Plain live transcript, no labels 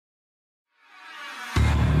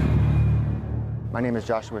My name is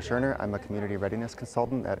Joshua Schirner. I'm a community readiness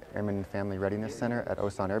consultant at Airman Family Readiness Center at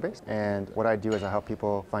Osan Air Base. And what I do is I help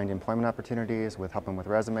people find employment opportunities, help them with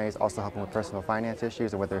resumes, also help them with personal finance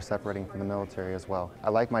issues and what they're separating from the military as well. I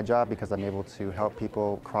like my job because I'm able to help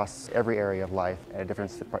people cross every area of life at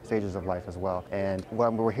different stages of life as well. And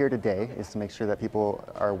what we're here today is to make sure that people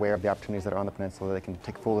are aware of the opportunities that are on the peninsula, that they can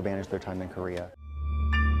take full advantage of their time in Korea.